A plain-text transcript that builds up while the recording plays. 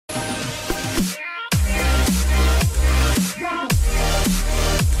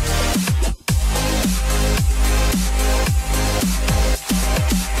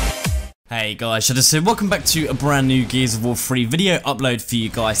Hey guys, Shadowz here. Welcome back to a brand new Gears of War 3 video upload for you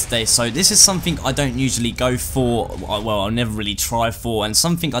guys today. So this is something I don't usually go for, well I never really try for, and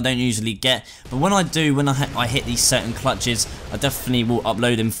something I don't usually get, but when I do, when I hit these certain clutches, I definitely will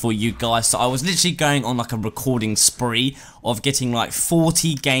upload them for you guys. So I was literally going on like a recording spree of getting like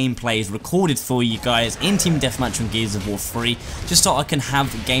 40 gameplays recorded for you guys in Team Deathmatch on Gears of War 3, just so I can have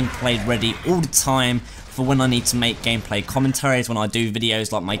gameplay ready all the time for when I need to make gameplay commentaries, when I do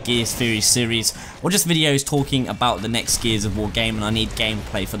videos like my Gears Theory series, or just videos talking about the next Gears of War game and I need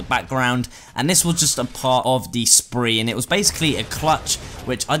gameplay for the background. And this was just a part of the spree, and it was basically a clutch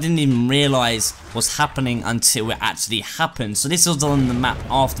which I didn't even realise was happening until it actually happened. So this was on the map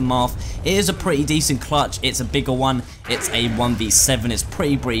Aftermath. It is a pretty decent clutch, it's a bigger one, it's a 1v7, it's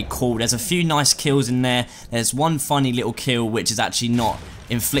pretty cool. There's a few nice kills in there, there's one funny little kill which is actually not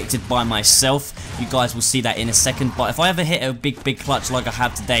inflicted by myself. You guys will see that in a second, but if I ever hit a big clutch like I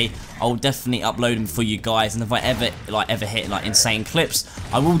have today, I will definitely upload them for you guys. And if I ever hit like insane clips,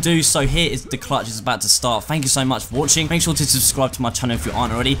 I will do so. Here is the clutch, is about to start. Thank you so much for watching. Make sure to subscribe to my channel if you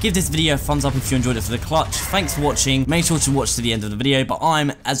aren't already. Give this video a thumbs up if you enjoyed it for the clutch. Thanks for watching. Make sure to watch to the end of the video, but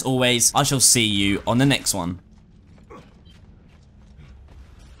as always, I shall see you on the next one.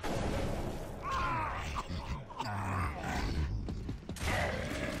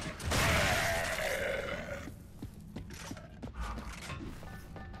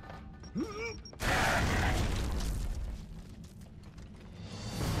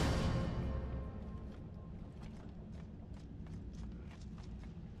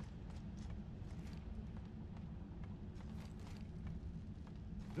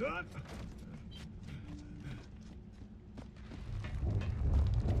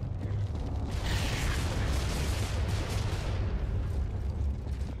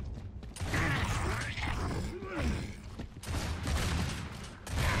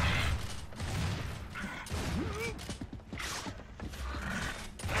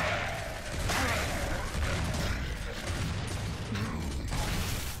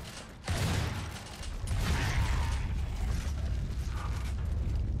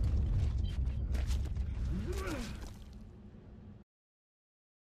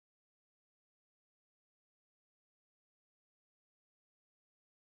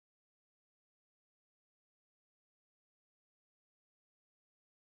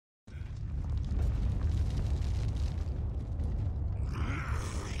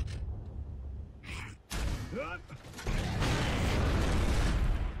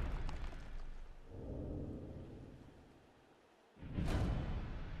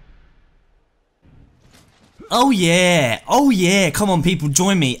 Oh yeah, come on people,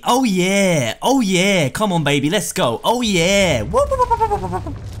 join me. Oh yeah, come on baby, let's go. Oh yeah.